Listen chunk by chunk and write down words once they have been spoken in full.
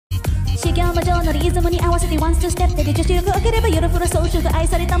しギャンマ上のリズムに合わせてワンステップで女子力上げれば夜フルソーシャルが愛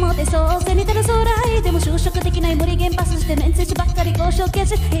されたモテそう背にたる将来でも就職できない無理減パスしてメンツしばっかり交渉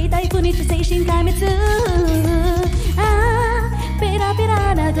決し兵隊不日精神壊滅ペラペ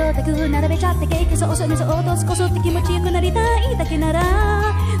ラなゴタク並べちゃってケーキソース水を落とすこそって気持ちよくなりたいだけな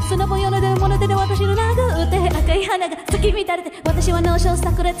らその模様の出るもので私の殴って赤い花が咲き乱れて私は脳症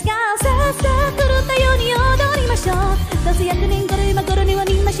炸裂がさっさと狂ったように踊りましょうどうせ100年頃今頃には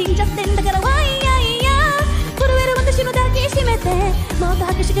みんな死んじゃってんだからわいやいや震える私の抱きしめてもっと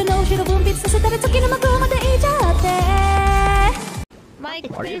拍手が脳汁分泌させたら月の向こうまで行っちゃって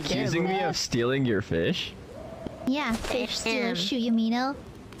Are you accusing me of stealing your fish? Yeah, fish stealer Shuyamino.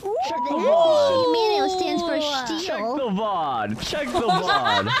 Check the VOD! Shuyamino stands for steal. Check the VOD! Check the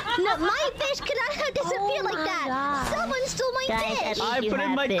VOD! No, my fish cannot disappear like that! Someone stole my fish! I put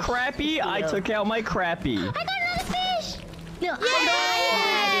in my crappie, I took out my crappie. I got another fish! No,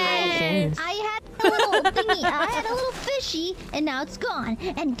 Congratulations. I had a little thingy, I had a little fishy, and now it's gone.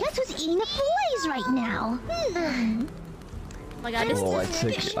 And guess who's eating the fillets right now? Oh my god, this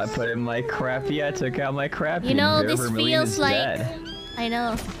I put in my crappie, I took out my crappie. You know, this feels like... I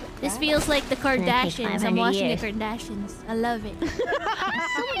know. This feels like the Kardashians. I'm watching the Kardashians. I love it.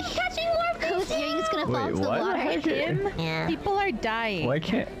 Somebody's catching more fish! Earrings gonna fall into the water. Yeah. People are dying. Why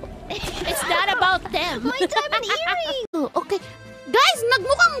can't... It's not about them. My diamond earring! Oh, okay. Guys,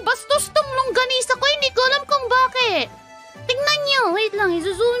 nagmukhang bastos tong longganisa ko. Hindi ko alam kung bakit. Tingnan nyo. Wait lang,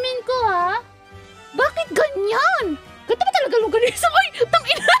 izo-zoom in ko ha. Bakit ganyan? Ganda ba talaga longganisa? Ay,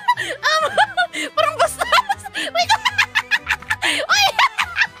 tangina! Parang bastos! Wait! Ay!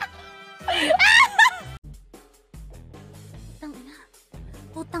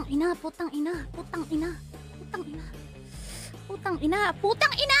 Putang ina! Putang ina! Putang ina! Putang ina! Putang ina!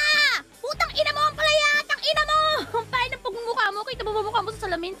 Putang ina! Putang ina mo ang palaya! Tang ina mo! Ang pala ng pagmumukha mo. Kita ba mukha mo sa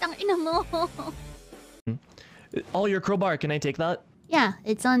salamin? Tang ina mo. Oh, your crowbar. Can I take that? Yeah,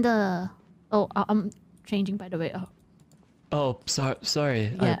 it's on the... Oh, I'm changing by the way. Oh,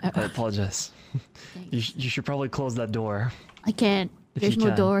 sorry. Yeah, I apologize. You should probably close that door. I can't. If There's you no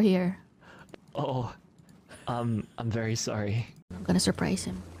can. door here. Oh, I'm very sorry. I'm gonna surprise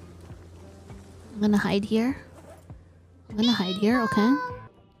him. I'm gonna hide here. I'm gonna hide here, okay?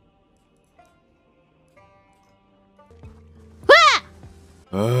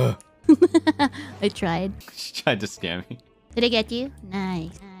 I tried. She tried to scam me. Did I get you?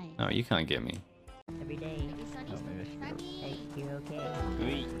 Nice. No, you can't get me. Every day. Hey, you okay?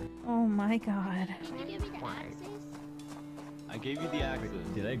 Oh my god. I gave you the access.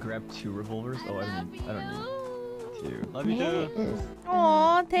 Did I grab 2 revolvers? Oh, I don't need 2. Love you too.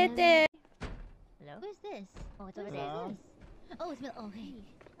 Aw, Tete. Hello? Who's this? Oh, it's over there. Hello? Oh, it's Millie. Oh, hey.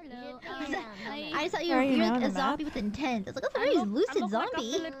 Hello. I just thought you Are were you like on a the map? zombie with intent. It's like a very lucid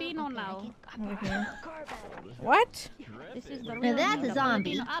zombie. Filipino now. Okay. What? This is the Now that's a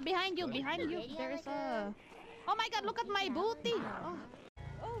zombie. Behind you, behind you. There's a... Oh my god, look at my booty.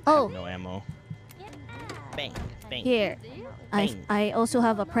 Oh. No ammo. Bang. Bang. Here. I also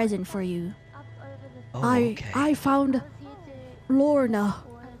have a present for you. Oh, okay. I found Lorna.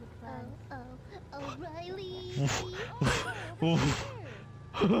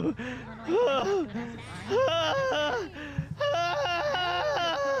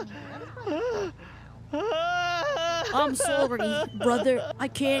 I'm sorry, brother. I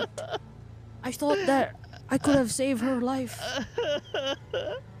can't. I thought that I could have saved her life.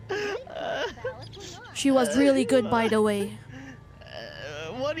 She was really good, by the way.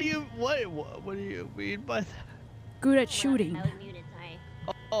 What do you mean by that? Good at shooting.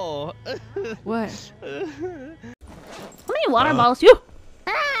 Oh. What? How many water bottles you?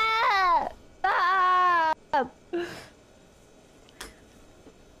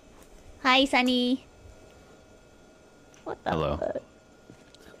 Hi, Sunny. What the Hello. fuck?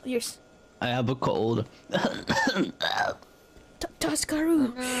 You're I have a cold.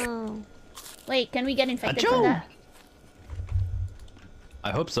 Tuskaru. No. Wait, can we get infected Achoo! from that? I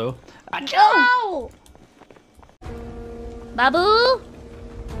hope so. No! Babu?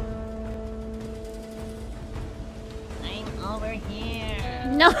 I'm over here.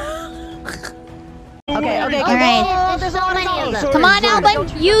 No. Okay. Alright. There's so many of them. Come on, Alvin.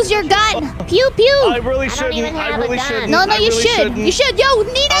 Use your gun. Pew pew. I really shouldn't. even I have a really gun. shouldn't. No, I you really should. shouldn't. You should. Yo,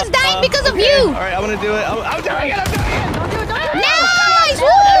 Nina's dying because of you. Alright, I'm gonna do it. I'm doing it. I'm doing it. Nice! Woo!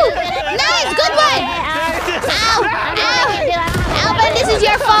 Nice! Good one! Ow! Ow! Alvin, this is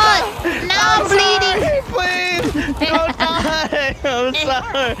your fault! Now I'm bleeding! Please! Don't die! I'm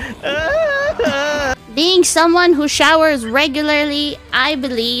sorry. Being someone who showers regularly, I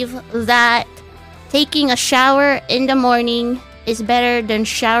believe that taking a shower in the morning is better than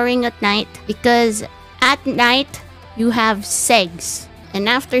showering at night because at night you have segs, and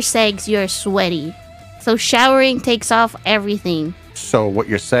after segs you're sweaty. So showering takes off everything. So what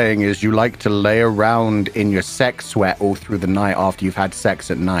you're saying is you like to lay around in your sex sweat all through the night after you've had sex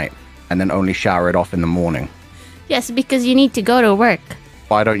at night, and then only shower it off in the morning. Yes, because you need to go to work.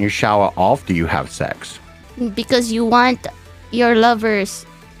 Why don't you shower after you have sex? Because you want your lover's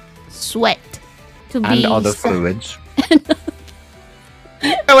sweat to be... And other fluids.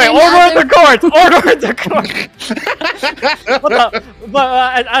 Oh, wait, order in the court! Order in the court! What the?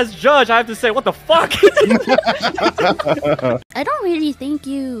 But as judge, I have to say, what the fuck? I don't really think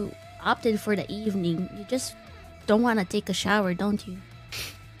you opted for the evening. You just don't want to take a shower, don't you?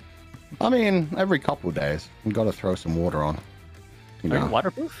 I mean, every couple days, you gotta throw some water on. You know. Are you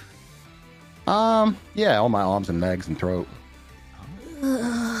waterproof? Yeah, on my arms and legs and throat.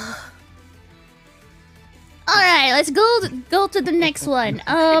 Alright, let's go to the next one.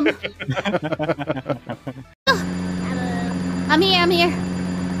 I'm here.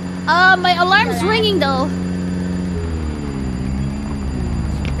 My alarm's ringing though.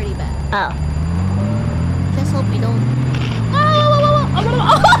 It's pretty bad. Oh. Just hope we don't.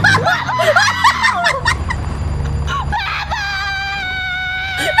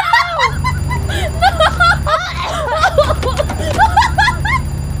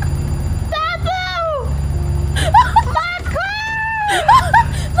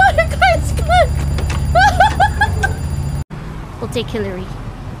 We'll take Hillary.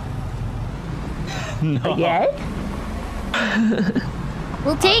 No. Again?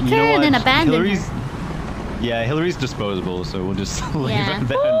 We'll take her and then abandon her. Yeah, Hillary's disposable, so we'll just leave Yeah. it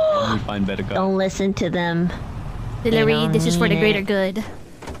there and we find better guys. Don't listen to them. Hillary, this is for the greater good.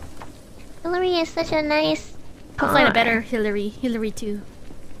 Hillary is such a nice... We'll find a better Hillary. Hillary too.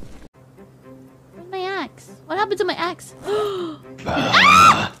 Where's my axe? What happened to my axe?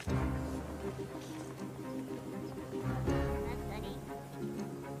 Ah!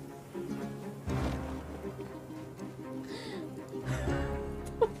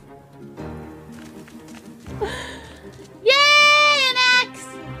 Yay! An axe!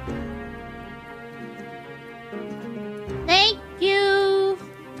 Thank you!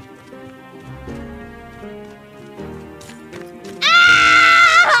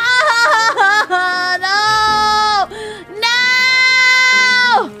 Ah! No! No!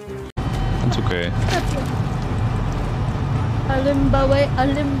 It's okay. A limbo way, a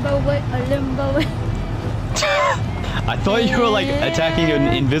limbo way, a limbo way. I thought you were like attacking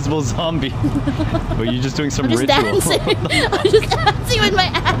an invisible zombie. But you're just doing some I'm just ritual. dancing. I'm just dancing with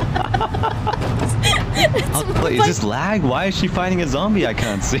my axe. Is this lag? Why is she fighting a zombie? I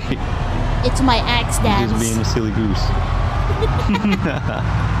can't see. It's my axe dance. Just being a silly goose.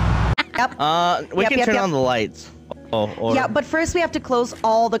 Yep. We can Yep, turn yep. on the lights. Oh, or Yeah, but first we have to close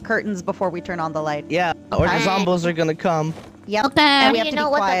all the curtains before we turn on the light. yeah, or the Okay. zombos are gonna come. Yep. Okay. And we How have do to you be know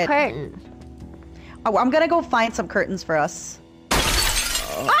what quiet. the curtain? Oh, I'm gonna go find some curtains for us.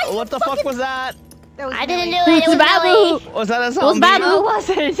 What the fuck was that? That was I didn't Millie. do it. It was Babu. Millie. Was that a It was zombie? Babu. No, it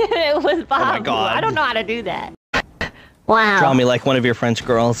wasn't. It was Babu. my God. I don't know how to do that. Wow. Draw me like one of your French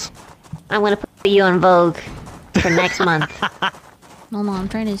girls. I'm gonna put you on Vogue for next month. No, I'm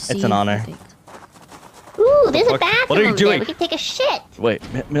trying to see. It's an honor. Ooh, there's a fuck? bathroom What are you over there. doing? We can take a shit. Wait,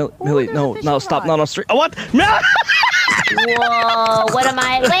 Millie, there's a no, fishing no, stop, rod. no, street. Oh, what? No! Whoa, what am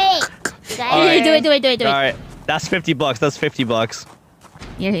I? Wait. Guys, Alright. Do it. All right, that's $50. That's $50.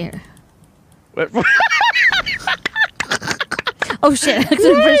 Here. Wait, Oh shit!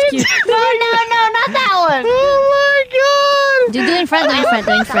 First cue. No, not that one. Oh my god! Do in front.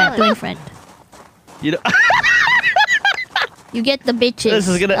 Do in front. You know. You get the bitches, This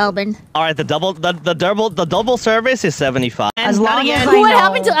is gonna- Albin. All right, the double service is 75. As long as I What know.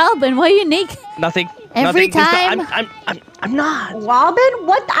 happened to Albin? Why are you naked? Nothing. Every nothing. Just- time- I'm not. Robin?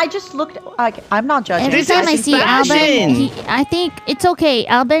 What? I just looked. I'm not judging. Every This time I is see fashion. Albin, I think it's okay.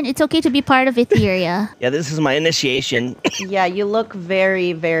 Albin, it's okay to be part of Ethyria. Yeah, this is my initiation. Yeah, you look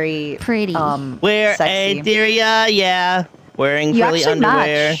very, very Pretty. Wear sexy. Ethyria, yeah. Wearing You frilly actually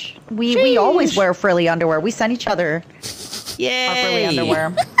underwear. match. We always wear frilly underwear. We send each other Yay! our frilly underwear.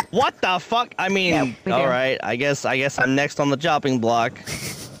 What the fuck? I mean, Yeah, we do. all right. I guess I'm next on the chopping block.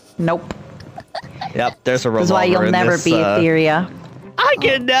 Nope. Yep, there's a revolver. This is why you'll in never this, be Ethyria. I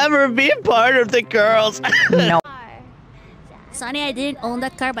can never be part of the girls. No. Sonny, I didn't own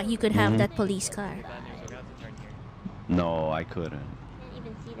that car, but you could have that police car. No, I couldn't.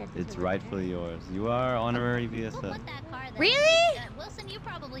 It's rightfully yours. You are honorary VSF. Really? Wilson, you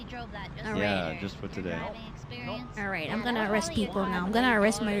probably drove that just Yeah, just for today. Alright, I'm gonna arrest people now. I'm gonna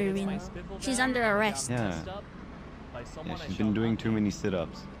arrest Marilyn. She's under arrest. Yeah. Yeah, she's been doing too many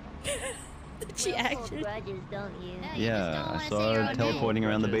sit-ups. She actually. Yeah, I saw her teleporting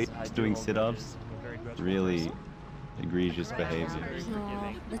around the base doing sit-ups. Really egregious behavior.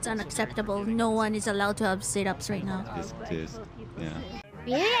 No, that's unacceptable. No one is allowed to have sit-ups right now. Yeah.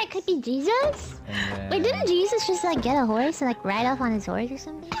 Really? I could be Jesus? Wait, didn't Jesus just like get a horse and like ride off on his horse or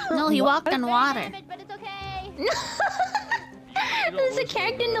something? No, he walked on water. There's a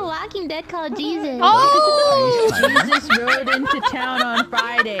character in The Walking Dead called Jesus. Oh! Jesus rode into town on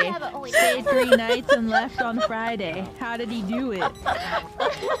Friday, stayed 3 nights and left on Friday. How did he do it?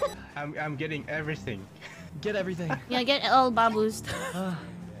 I'm getting everything. Get everything. Yeah, get all babus.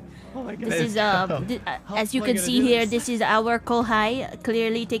 Oh my god. This is as you can see here, this is our Kohai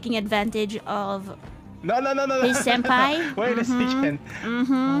clearly taking advantage of No. his senpai. Wait a second.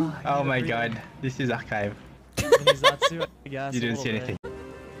 Oh my god. This is archive. You didn't see anything.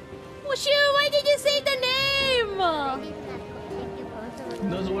 Oh shoot, why did you say the name?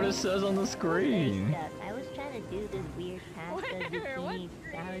 That's what it says on the screen. I was trying to do this weird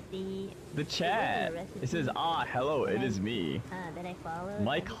The chat. It says, ah, hello, it is me. Then I followed.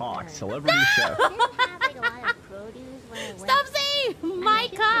 Mike Hawk, celebrity chef. Stop saying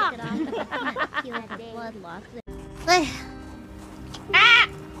Mike Hawk. Ah!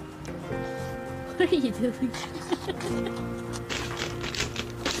 What are you doing?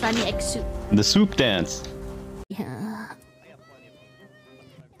 Sunny egg soup. The soup dance.